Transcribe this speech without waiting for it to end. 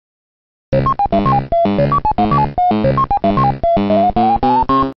What's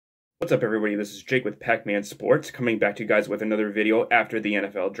up, everybody? This is Jake with PackMan Sports, coming back to you guys with another video after the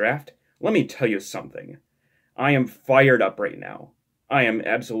NFL draft. Let me tell you something. I am fired up right now. I am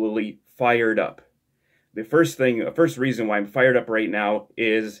absolutely fired up. The first reason why I'm fired up right now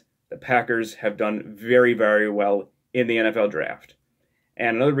is the Packers have done very, very well in the NFL draft.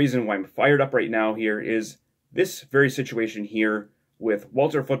 And another reason why I'm fired up right now here is this very situation here with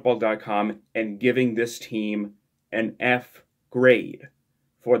Walterfootball.com and giving this team an F grade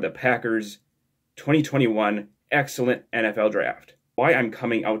for the Packers 2021 excellent NFL draft. Why I'm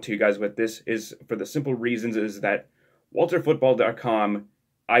coming out to you guys with this is for the simple reasons is that Walterfootball.com,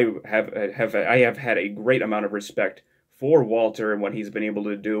 I have had a great amount of respect for Walter and what he's been able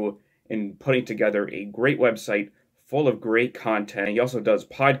to do in putting together a great website full of great content. He also does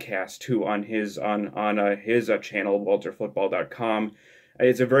podcasts too on his channel, Walterfootball.com.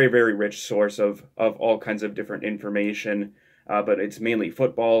 It's a very, very rich source of all kinds of different information, but it's mainly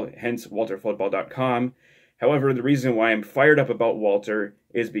football, hence Walterfootball.com. However, the reason why I'm fired up about Walter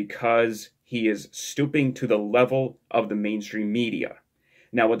is because he is stooping to the level of the mainstream media.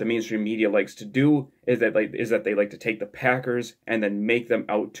 Now, what the mainstream media likes to do is that they like to take the Packers and then make them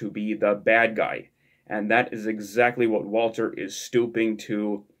out to be the bad guy. And that is exactly what Walter is stooping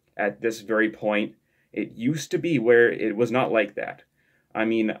to at this very point. It used to be where it was not like that. I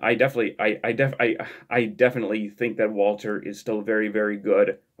mean, I definitely think that Walter is still very, very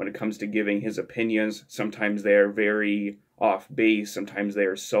good when it comes to giving his opinions. Sometimes they are very off base. Sometimes they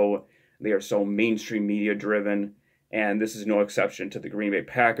are so mainstream media driven. And this is no exception to the Green Bay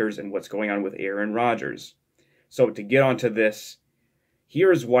Packers and what's going on with Aaron Rodgers. So to get onto this,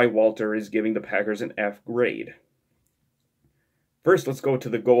 here's why Walter is giving the Packers an F grade. First, let's go to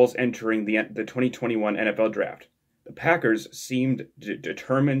the goals entering the 2021 NFL Draft. The Packers seemed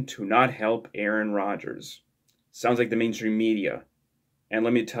determined to not help Aaron Rodgers. Sounds like the mainstream media. And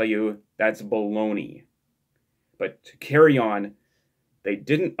let me tell you, that's baloney. But to carry on, they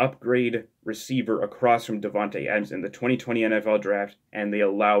didn't upgrade receiver across from Davante Adams in the 2020 NFL Draft, and they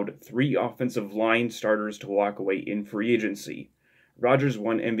allowed 3 offensive line starters to walk away in free agency. Rodgers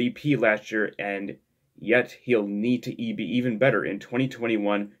won MVP last year, and yet he'll need to be even better in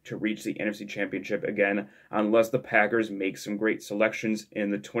 2021 to reach the NFC Championship again, unless the Packers make some great selections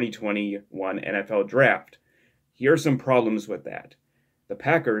in the 2021 NFL Draft. Here are some problems with that. The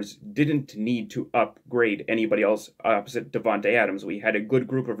Packers didn't need to upgrade anybody else opposite Davante Adams. We had a good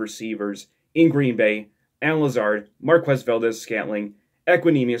group of receivers in Green Bay: Allen Lazard, Marquez Valdes-Scantling,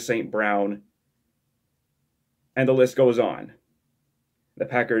 Equanimeous St. Brown, and the list goes on. The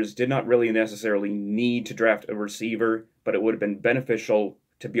Packers did not really necessarily need to draft a receiver, but it would have been beneficial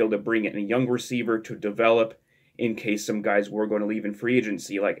to be able to bring in a young receiver to develop in case some guys were going to leave in free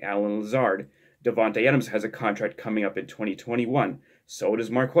agency, like Allen Lazard. Davante Adams has a contract coming up in 2021. So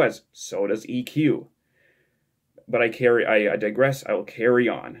does Marquez. So does EQ. But I digress. I will carry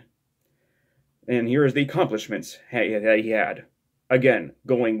on. And here is the accomplishments that he had. Again,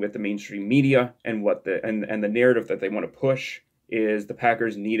 going with the mainstream media and the narrative that they want to push is the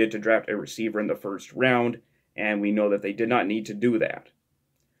Packers needed to draft a receiver in the first round, and we know that they did not need to do that.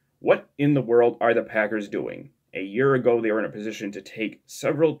 What in the world are the Packers doing? A year ago, they were in a position to take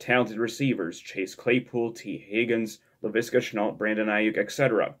several talented receivers: Chase Claypool, T. Higgins, Laviska Shenault, Brandon Ayuk,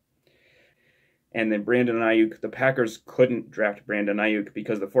 etc. And then Brandon Ayuk, the Packers couldn't draft Brandon Ayuk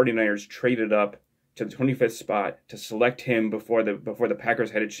because the 49ers traded up to the 25th spot to select him before the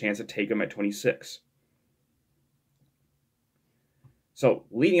Packers had a chance to take him at 26. So,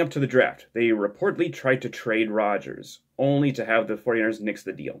 leading up to the draft, they reportedly tried to trade Rodgers, only to have the 49ers nix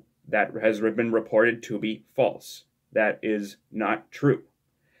the deal. That has been reported to be false. That is not true.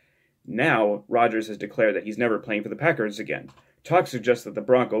 Now, Rodgers has declared that he's never playing for the Packers again. Talk suggests that the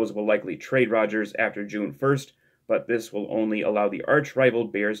Broncos will likely trade Rodgers after June 1st, but this will only allow the arch-rival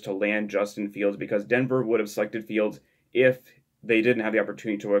Bears to land Justin Fields because Denver would have selected Fields if they didn't have the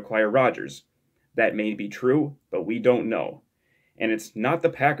opportunity to acquire Rodgers. That may be true, but we don't know. And it's not the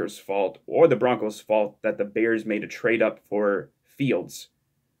Packers' fault or the Broncos' fault that the Bears made a trade up for Fields.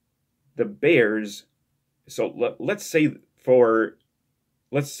 The Bears, so let's say for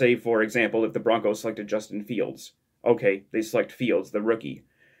example, if the Broncos selected Justin Fields. Okay, they select Fields, the rookie.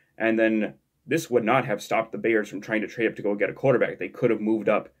 And then this would not have stopped the Bears from trying to trade up to go get a quarterback. They could have moved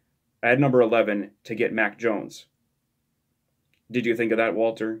up at number 11 to get Mac Jones. Did you think of that,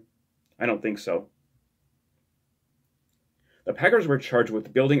 Walter? I don't think so. The Packers were charged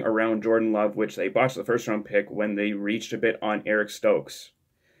with building around Jordan Love, which they botched the first-round pick when they reached a bit on Eric Stokes.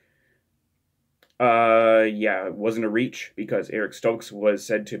 Yeah, it wasn't a reach because Eric Stokes was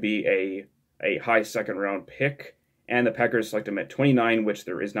said to be a high second-round pick, and the Packers select him at 29, which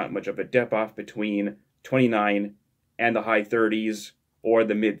there is not much of a dip off between 29 and the high 30s or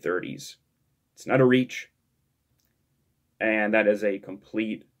the mid 30s. It's not a reach, and that is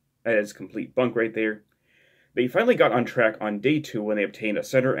complete bunk right there. They finally got on track on day 2 when they obtained a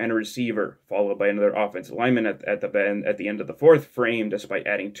center and a receiver, followed by another offensive lineman at the end of the 4th frame. Despite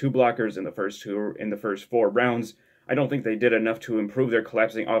adding 2 blockers in the first 4 rounds, I don't think they did enough to improve their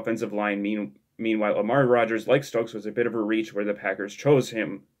collapsing offensive line. Meanwhile, Amari Rodgers, like Stokes, was a bit of a reach where the Packers chose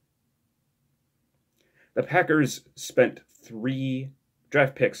him. The Packers spent 3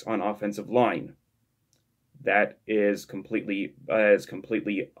 draft picks on offensive line. That is completely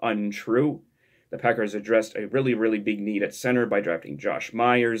untrue. The Packers addressed a really, really big need at center by drafting Josh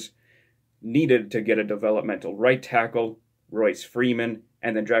Myers, needed to get a developmental right tackle, Royce Freeman,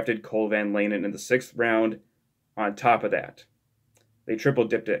 and then drafted Cole Van Lanen in the 6th round on top of that. They triple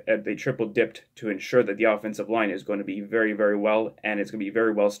dipped to ensure that the offensive line is going to be very, very well, and it's going to be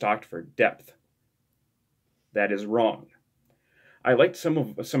very well stocked for depth. That is wrong. I liked some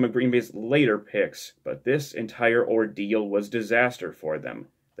of Green Bay's later picks, but this entire ordeal was disaster for them.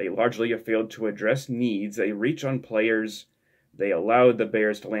 They largely have failed to address needs. They reach on players. They allowed the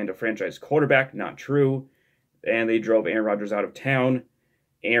Bears to land a franchise quarterback, not true. And they drove Aaron Rodgers out of town.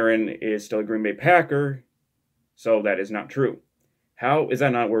 Aaron is still a Green Bay Packer, so that is not true. How is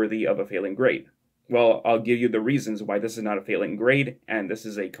that not worthy of a failing grade? Well, I'll give you the reasons why this is not a failing grade, and this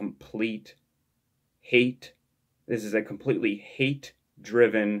is a complete hate. This is a completely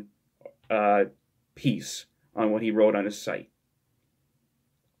hate-driven piece on what he wrote on his site.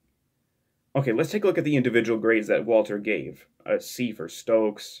 Okay, let's take a look at the individual grades that Walter gave. A C for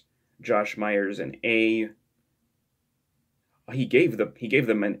Stokes, Josh Myers an A. He gave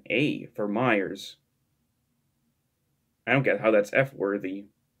them an A for Myers. I don't get how that's F-worthy.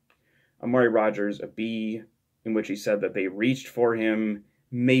 Amari Rodgers a B, in which he said that they reached for him.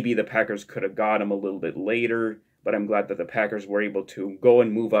 Maybe the Packers could have got him a little bit later, but I'm glad that the Packers were able to go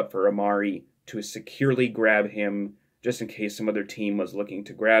and move up for Amari to securely grab him, just in case some other team was looking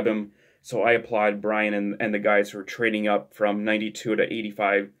to grab him. So I applaud Brian and the guys for trading up from 92 to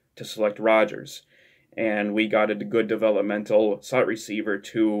 85 to select Rodgers. And we got a good developmental slot receiver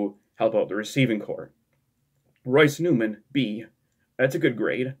to help out the receiving corps. Royce Newman, B. That's a good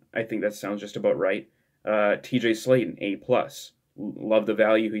grade. I think that sounds just about right. TJ Slayton, A+. Love the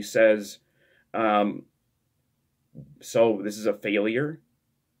value, he says. So this is a failure.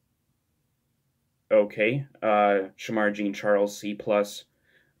 Okay. Shamar Jean Charles, C+. Cole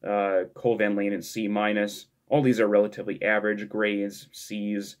Van Lanen, C-. All these are relatively average grades,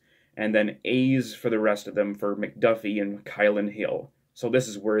 C's, and then A's for the rest of them for McDuffie and Kylan Hill. So this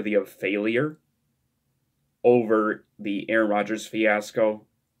is worthy of failure over the Aaron Rodgers fiasco.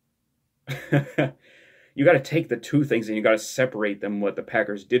 You got to take the two things and you got to separate them, what the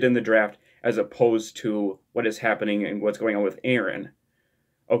Packers did in the draft as opposed to what is happening and what's going on with Aaron.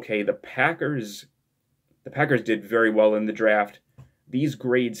 Okay, the Packers did very well in the draft. These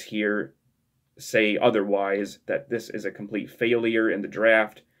grades here say otherwise, that this is a complete failure in the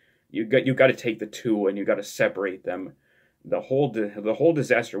draft. You got to take the two and you got to separate them. The whole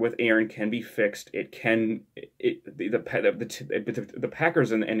disaster with Aaron can be fixed. The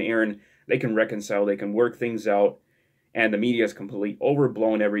Packers and Aaron, they can reconcile. They can work things out, and the media has completely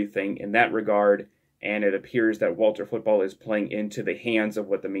overblown everything in that regard. And it appears that Walterfootball is playing into the hands of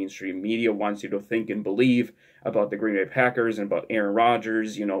what the mainstream media wants you to think and believe about the Green Bay Packers and about Aaron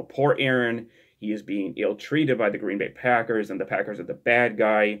Rodgers. You know, poor Aaron, he is being ill-treated by the Green Bay Packers, and the Packers are the bad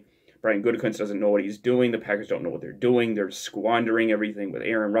guy. Brian Gutekunst doesn't know what he's doing. The Packers don't know what they're doing. They're squandering everything with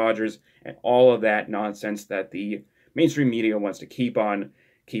Aaron Rodgers and all of that nonsense that the mainstream media wants to keep on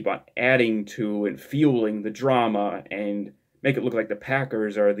adding to and fueling the drama and make it look like the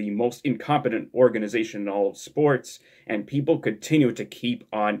Packers are the most incompetent organization in all of sports, and people continue to keep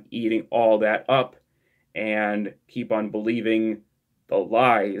on eating all that up and keep on believing the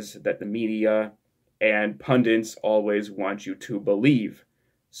lies that the media and pundits always want you to believe.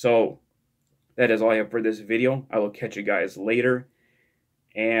 So, that is all I have for this video. I will catch you guys later.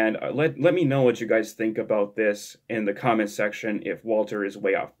 And let me know what you guys think about this in the comment section if Walter is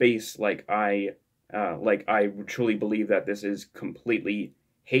way off base, like I truly believe that this is completely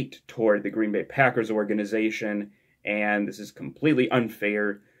hate toward the Green Bay Packers organization, and this is completely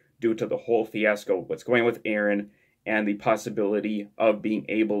unfair due to the whole fiasco, what's going on with Aaron, and the possibility of being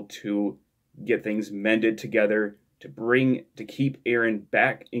able to get things mended together to keep Aaron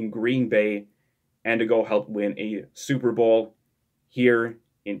back in Green Bay and to go help win a Super Bowl here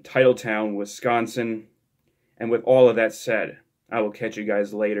in Titletown, Wisconsin. And with all of that said, I will catch you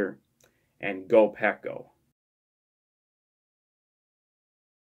guys later. and go Pack Go.